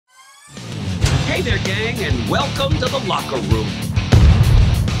Hey there, gang, and welcome to the locker room.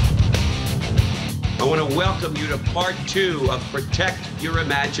 I want to welcome you to part 2 of Protect Your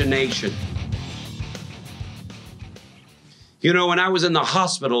Imagination. You know, when I was in the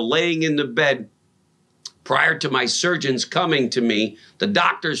hospital laying in the bed, prior to my surgeons coming to me, the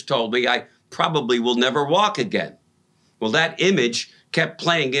doctors told me I probably will never walk again. Well, that image kept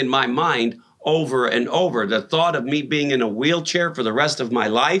playing in my mind over and over. The thought of me being in a wheelchair for the rest of my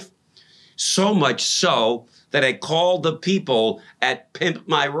life, so much so that I called the people at Pimp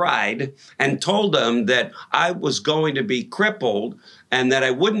My Ride and told them that I was going to be crippled and that I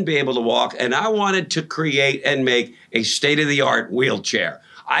wouldn't be able to walk, and I wanted to create and make a state-of-the-art wheelchair.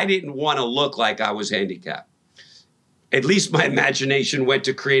 I didn't want to look like I was handicapped. At least my imagination went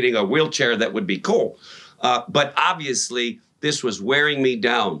to creating a wheelchair that would be cool. But obviously, this was wearing me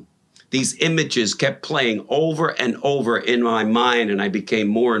down. These images kept playing over and over in my mind, and I became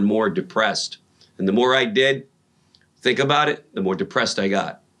more and more depressed. And the more I did think about it, the more depressed I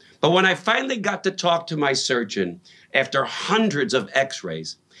got. But when I finally got to talk to my surgeon, after hundreds of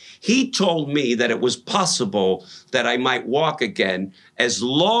x-rays, he told me that it was possible that I might walk again as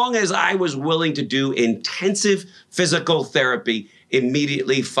long as I was willing to do intensive physical therapy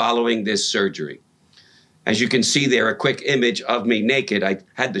immediately following this surgery. As you can see there, a quick image of me naked. I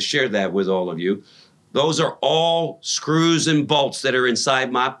had to share that with all of you. Those are all screws and bolts that are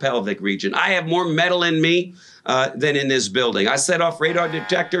inside my pelvic region. I have more metal in me than in this building. I set off radar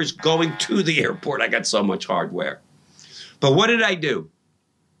detectors going to the airport. I got so much hardware. But what did I do?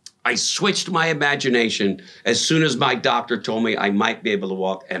 I switched my imagination as soon as my doctor told me I might be able to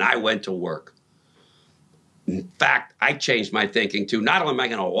walk, and I went to work. In fact, I changed my thinking to not only am I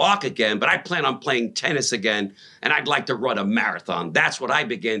going to walk again, but I plan on playing tennis again, and I'd like to run a marathon. That's what I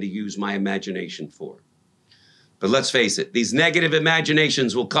began to use my imagination for. But let's face it, these negative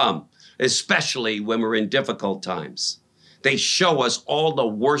imaginations will come, especially when we're in difficult times. They show us all the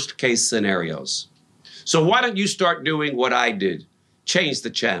worst case scenarios. So why don't you start doing what I did? Change the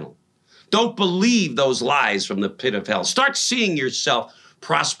channel. Don't believe those lies from the pit of hell. Start seeing yourself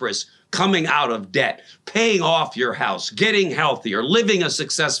prosperous, coming out of debt, paying off your house, getting healthier, living a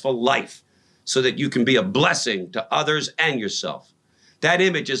successful life so that you can be a blessing to others and yourself. That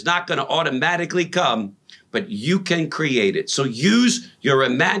image is not going to automatically come, but you can create it. So use your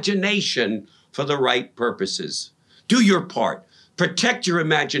imagination for the right purposes. Do your part. Protect your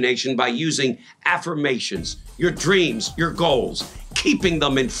imagination by using affirmations, your dreams, your goals, keeping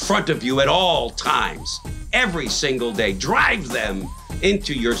them in front of you at all times, every single day. Drive them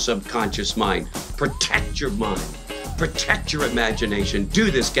into your subconscious mind. Protect your mind. Protect your imagination. Do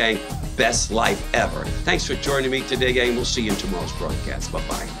this, gang. Best life ever. Thanks for joining me today, gang. We'll see you in tomorrow's broadcast.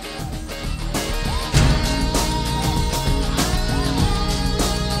 Bye-bye.